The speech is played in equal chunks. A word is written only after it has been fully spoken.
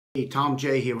Hey, Tom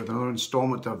J here with another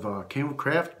installment of King of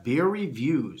Craft Beer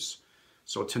Reviews.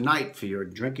 So tonight, for your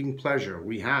drinking pleasure,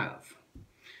 we have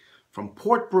from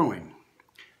Port Brewing,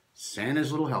 Santa's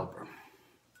Little Helper.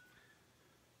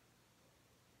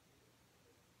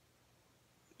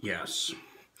 Yes,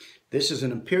 this is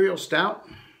an Imperial Stout.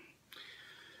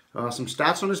 Some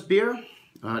stats on this beer.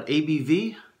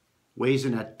 ABV weighs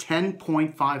in at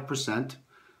 10.5%,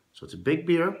 so it's a big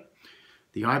beer.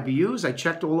 The IBUs, I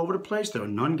checked all over the place. There are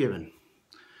none given.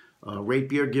 Rate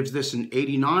Beer gives this an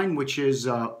 89, which is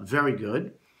very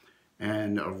good.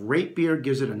 And Rate Beer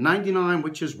gives it a 99,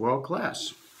 which is world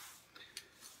class.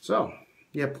 So,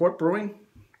 yeah, Port Brewing.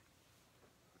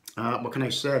 What can I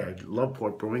say? I love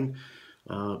Port Brewing.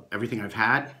 Everything I've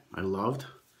had, I loved.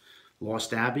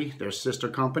 Lost Abbey, their sister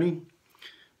company.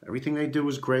 Everything they do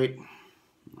is great.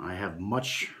 I have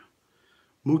mucho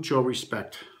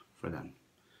respect for them.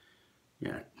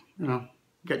 Yeah, you know,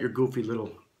 get your goofy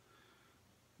little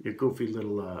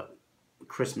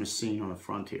Christmas scene on the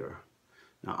front here.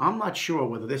 Now, I'm not sure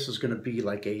whether this is going to be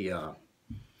like a, I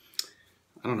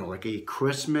don't know, like a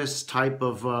Christmas type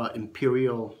of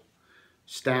Imperial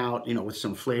Stout, you know, with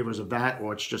some flavors of that,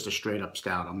 or it's just a straight up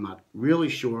stout. I'm not really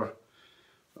sure,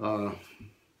 but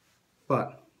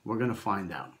we're going to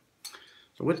find out.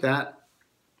 So with that,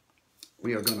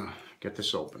 we are going to get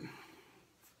this open.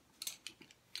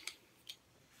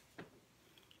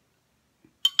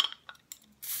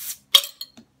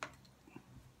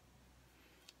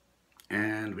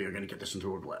 And we are going to get this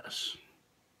into a glass.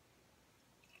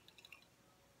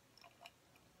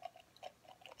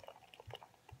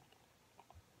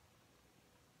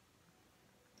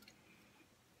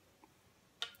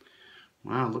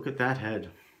 Wow, look at that head.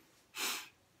 I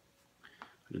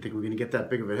didn't think we were going to get that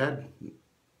big of a head.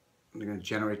 They're going to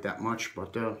generate that much,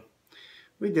 but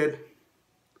we did.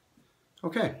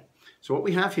 Okay, so what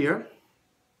we have here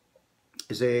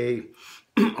is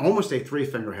almost a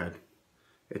 3-finger head.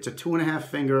 It's a 2.5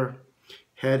 finger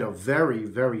head of very,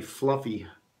 very fluffy,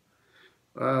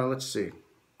 let's see,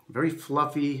 very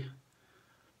fluffy,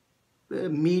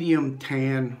 medium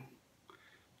tan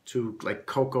to like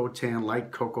cocoa tan,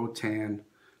 light cocoa tan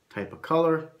type of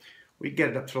color. We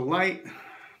get it up to the light,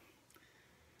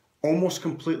 almost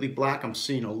completely black. I'm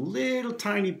seeing a little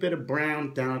tiny bit of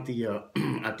brown down at the,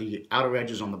 at the outer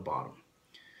edges on the bottom.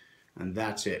 And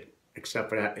that's it. Except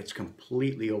for that, it's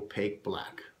completely opaque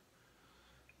black.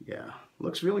 Yeah,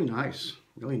 looks really nice.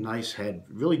 Really nice head.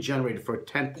 Really generated for a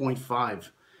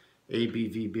 10.5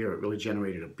 ABV beer. It really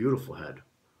generated a beautiful head,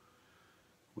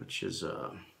 which is,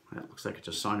 that looks like it's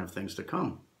a sign of things to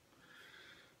come.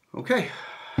 Okay,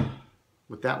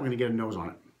 with that, we're going to get a nose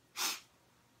on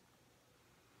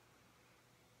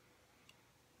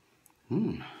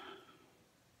it.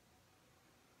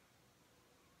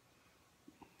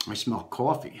 I smell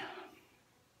coffee.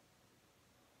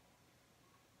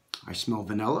 I smell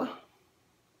vanilla.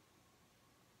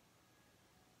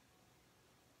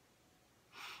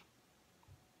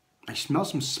 I smell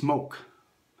some smoke.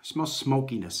 I smell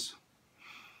smokiness.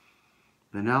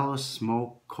 Vanilla,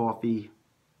 smoke, coffee.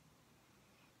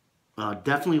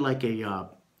 Definitely like a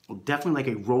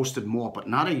roasted malt, but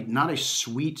not a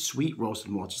sweet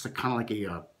roasted malt. Just kind of like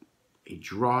a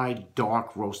dry,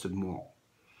 dark roasted malt.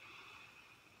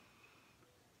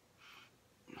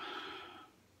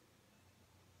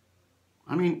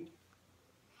 I mean,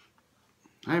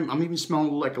 I'm even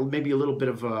smelling like maybe a little bit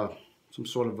of some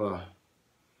sort of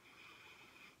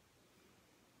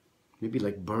maybe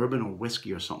like bourbon or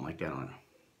whiskey or something like that on it.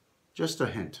 Just a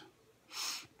hint.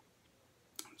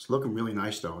 It's looking really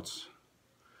nice though. It's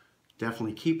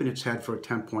definitely keeping its head for a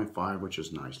 10.5, which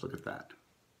is nice. Look at that.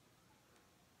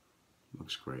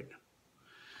 Looks great.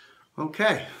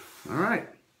 Okay, all right.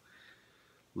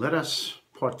 Let us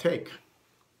partake.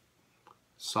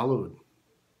 Salud.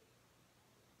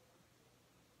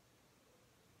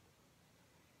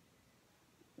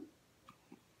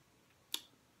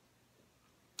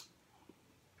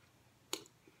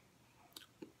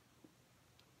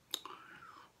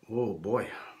 Oh boy.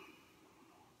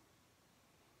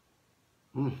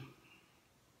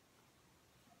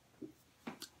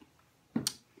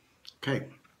 Okay.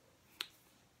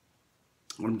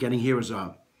 What I'm getting here is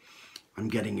I'm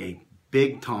getting a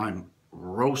big time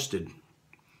roasted,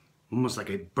 almost like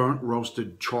a burnt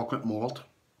roasted chocolate malt.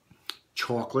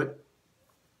 Chocolate.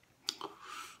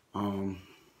 A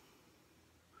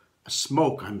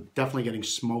smoke. I'm definitely getting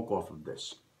smoke off of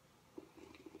this.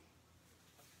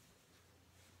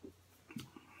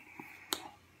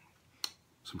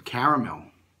 Some caramel,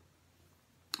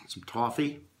 some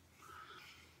toffee.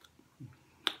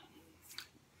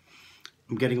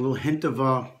 I'm getting a little hint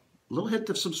of little hint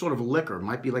of some sort of liquor. It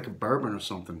might be like a bourbon or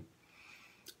something.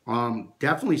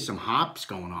 Definitely some hops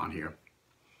going on here.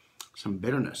 Some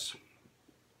bitterness,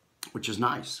 which is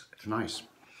nice. It's nice.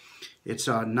 It's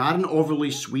not an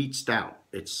overly sweet stout.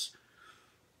 It's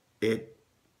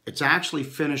actually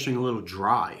finishing a little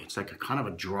dry. It's like a kind of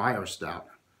a drier stout.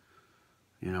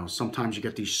 You know, sometimes you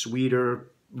get these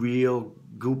sweeter, real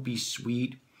goopy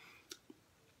sweet.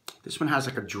 This one has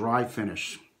like a dry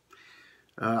finish.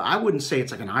 I wouldn't say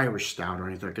it's like an Irish stout or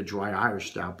anything, like a dry Irish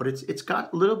stout, but it's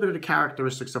got a little bit of the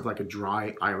characteristics of like a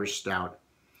dry Irish stout,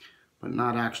 but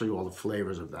not actually all the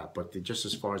flavors of that, but just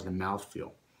as far as the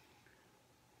mouthfeel.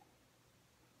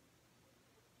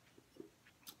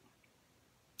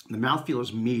 The mouthfeel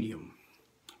is medium.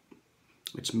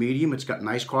 It's medium, it's got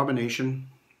nice carbonation.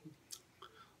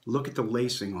 Look at the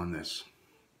lacing on this.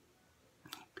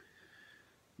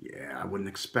 Yeah, I wouldn't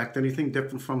expect anything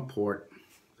different from port.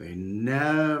 They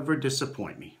never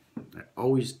disappoint me. They're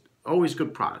always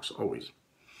good products, always.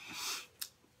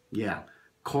 Yeah,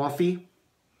 coffee,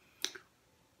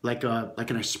 like an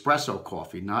espresso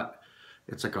coffee,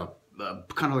 it's like a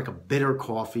kind of like a bitter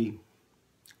coffee.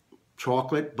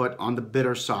 Chocolate, but on the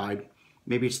bitter side.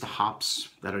 Maybe it's the hops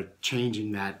that are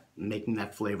changing that, making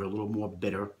that flavor a little more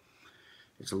bitter.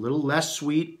 It's a little less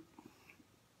sweet.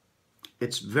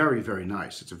 It's very, very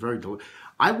nice. It's a very delicious.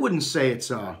 I wouldn't say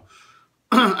it's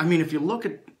I mean, if you look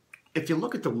at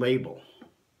the label,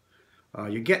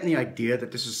 you're getting the idea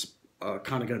that this is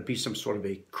kind of going to be some sort of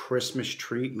a Christmas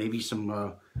treat. Maybe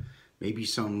some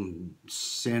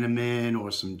cinnamon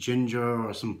or some ginger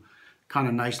or some kind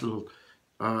of nice little.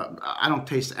 I don't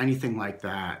taste anything like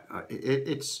that.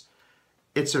 It's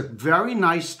a very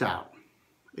nice stout.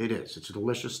 It is. It's a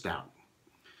delicious stout.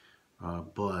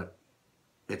 But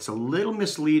it's a little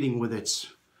misleading with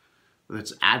its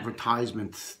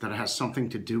advertisement that it has something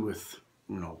to do with,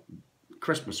 you know,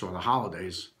 Christmas or the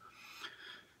holidays.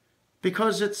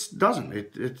 Because it doesn't.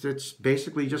 It's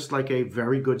basically just like a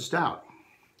very good stout.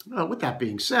 With that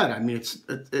being said, I mean,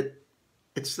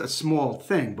 it's a small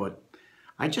thing, but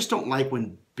I just don't like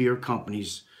when beer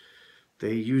companies,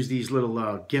 they use these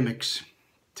little gimmicks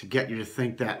to get you to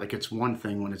think that like it's one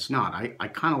thing when it's not. I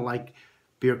kind of like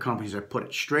beer companies that put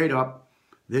it straight up,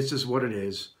 this is what it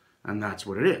is, and that's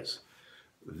what it is.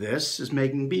 This is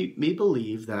making me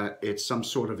believe that it's some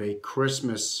sort of a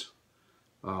Christmas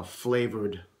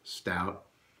flavored stout,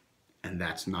 and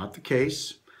that's not the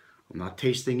case. I'm not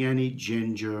tasting any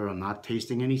ginger, I'm not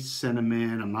tasting any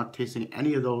cinnamon, I'm not tasting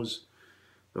any of those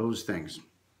things.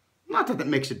 Not that that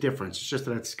makes a difference, it's just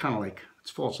that it's kind of like,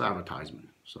 it's false advertisement.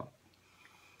 So,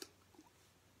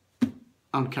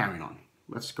 I'm carrying on.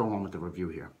 Let's go on with the review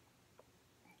here.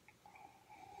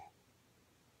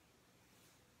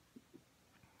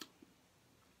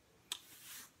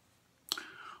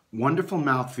 Wonderful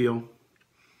mouthfeel.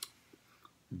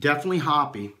 Definitely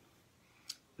hoppy.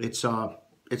 It's on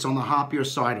the hoppier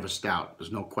side of a stout,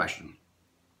 there's no question.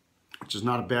 Which is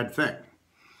not a bad thing.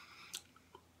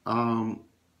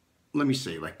 Let me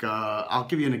see, like, I'll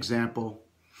give you an example.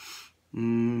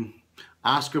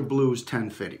 Oscar Blues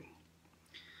 1050.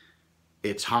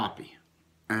 It's hoppy.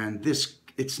 And this,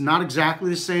 it's not exactly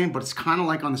the same, but it's kind of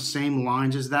like on the same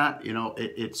lines as that. You know,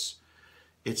 it's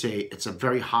a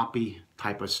very hoppy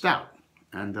type of stout.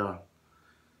 And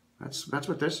that's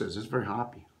what this is. It's very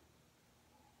hoppy.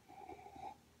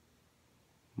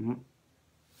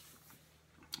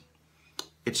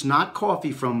 It's not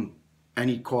coffee from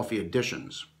any coffee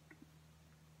additions.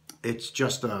 It's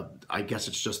just I guess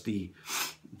it's just the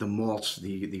malts,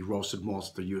 the roasted malts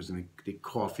they're using, the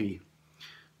coffee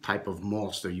type of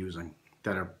malts they're using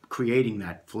that are creating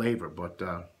that flavor. But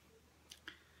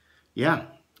yeah,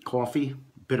 coffee,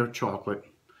 bitter chocolate,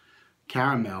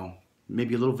 caramel,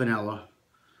 maybe a little vanilla,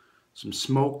 some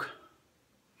smoke,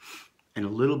 and a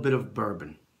little bit of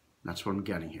bourbon. That's what I'm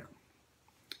getting here.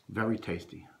 Very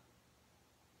tasty.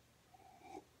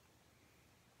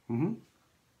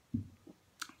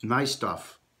 Nice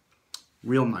stuff.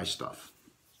 Real nice stuff.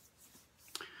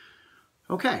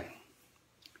 Okay.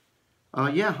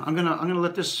 Yeah, I'm gonna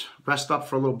let this rest up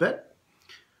for a little bit.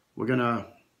 We're gonna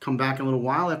come back in a little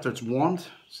while after it's warmed,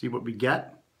 see what we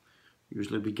get.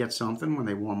 Usually we get something when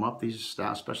they warm up, these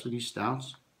stouts, especially these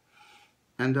stouts.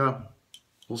 And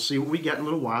we'll see what we get in a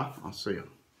little while. I'll see you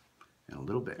in a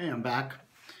little bit. Hey, I'm back.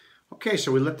 Okay,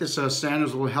 so we let this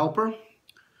Sanders Little Helper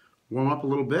warm up a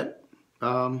little bit.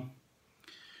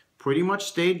 Pretty much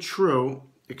stayed true,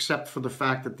 except for the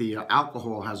fact that the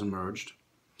alcohol has emerged,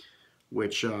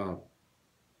 which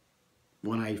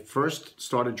when I first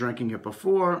started drinking it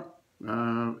before,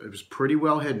 it was pretty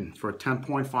well hidden. For a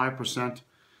 10.5%,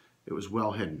 it was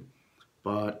well hidden.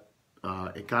 But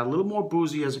It got a little more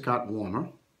boozy as it got warmer.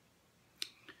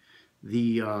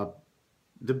 The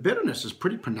bitterness is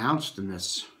pretty pronounced in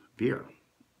this beer.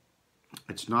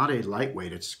 It's not a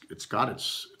lightweight. It's got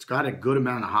a good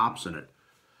amount of hops in it,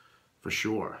 for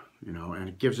sure. You know, and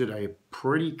it gives it a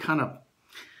pretty kind of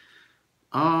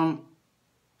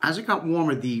as it got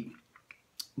warmer, the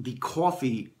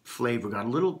coffee flavor got a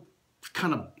little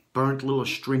kind of burnt, a little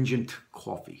astringent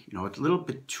coffee. You know, it's a little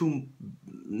bit too,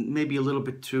 maybe a little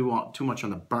bit too much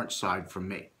on the burnt side for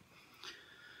me.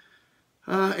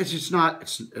 It's just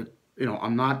not. You know,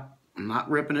 I'm not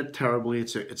ripping it terribly.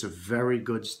 It's a very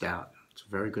good stout. It's a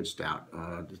very good stout.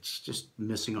 It's just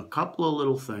missing a couple of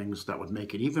little things that would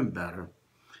make it even better.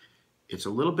 It's a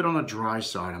little bit on the dry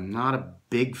side. I'm not a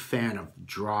big fan of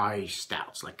dry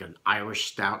stouts, like an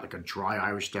Irish stout, like a dry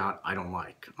Irish stout. I don't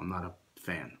like. I'm not a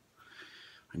fan.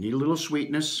 I need a little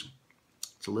sweetness.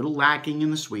 It's a little lacking in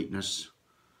the sweetness.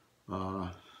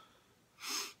 And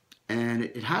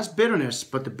it has bitterness,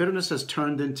 but the bitterness has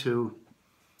turned into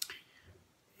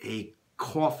a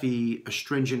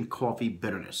astringent coffee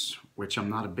bitterness, which I'm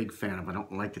not a big fan of. I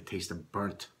don't like the taste of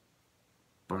burnt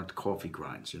coffee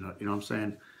grinds. You know what I'm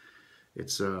saying?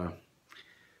 It's good.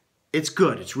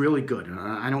 It's really good. And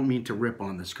I don't mean to rip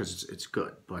on this because it's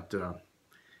good, but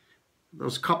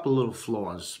those couple little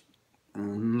flaws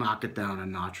knock it down a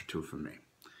notch or two for me.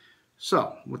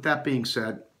 So with that being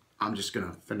said, I'm just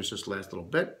gonna finish this last little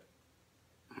bit.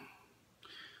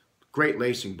 Great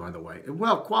lacing, by the way.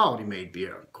 Well, quality made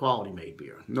beer. Quality made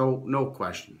beer. No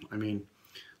question. I mean,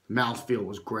 the mouthfeel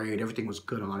was great. Everything was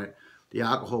good on it. The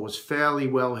alcohol was fairly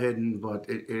well hidden, but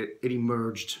it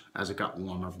emerged as it got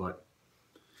warmer. But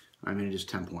I mean, it is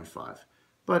 10.5.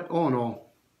 But all in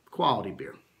all, quality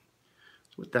beer.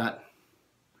 So with that,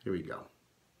 here we go.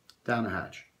 Down the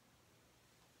hatch.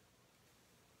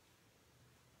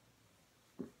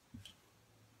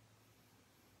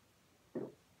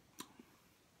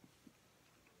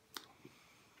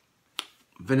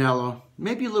 Vanilla,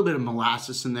 maybe a little bit of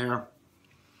molasses in there.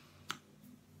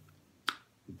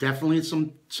 Definitely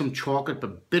some chocolate,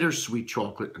 but bittersweet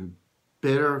chocolate and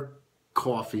bitter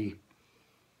coffee.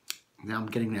 Now I'm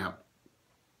getting that.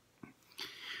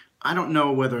 I don't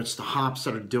know whether it's the hops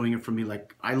that are doing it for me.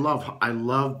 Like I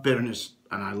love bitterness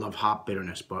and I love hop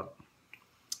bitterness, but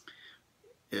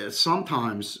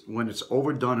sometimes when it's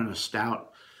overdone in a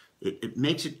stout, it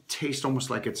makes it taste almost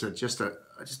like it's just a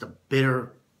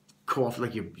bitter coffee,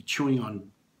 like you're chewing on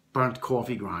burnt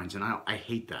coffee grinds, and I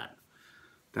hate that.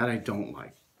 That I don't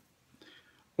like.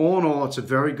 All in all, it's a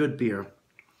very good beer.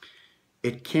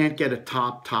 It can't get a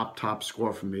top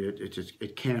score from me.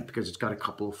 It can't, because it's got a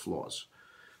couple of flaws.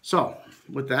 So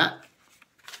with that,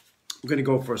 we're going to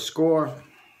go for a score.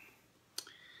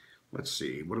 Let's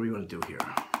see, what do we want to do here?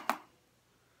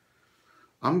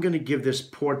 I'm going to give this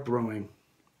Port Brewing,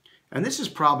 and this is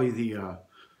probably the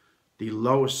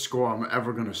lowest score I'm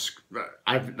ever going to.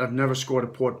 I've never scored a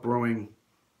Port Brewing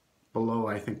below,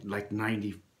 I think, like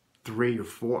 93 or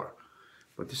 4.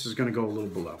 But this is going to go a little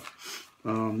below.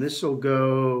 This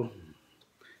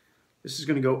is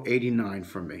going to go 89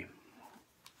 for me.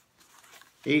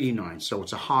 89, so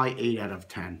it's a high 8 out of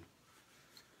 10.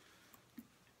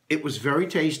 It was very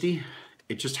tasty.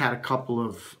 It just had a couple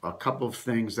of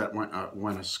things that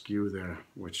went askew there,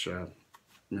 which you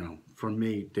know, for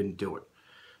me, didn't do it.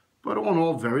 But all in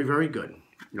all, very, very good.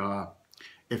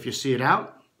 If you see it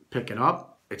out, pick it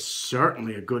up. It's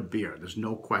certainly a good beer. There's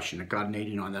no question. It got an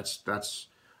 89. That's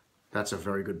a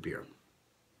very good beer.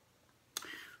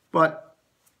 But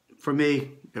for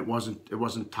me, it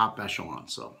wasn't top echelon.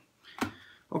 So,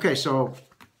 okay. So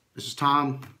this is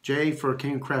Tom J for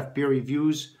King of Craft Beer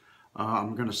Reviews.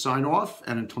 I'm going to sign off,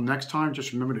 and until next time,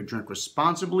 just remember to drink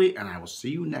responsibly, and I will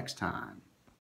see you next time.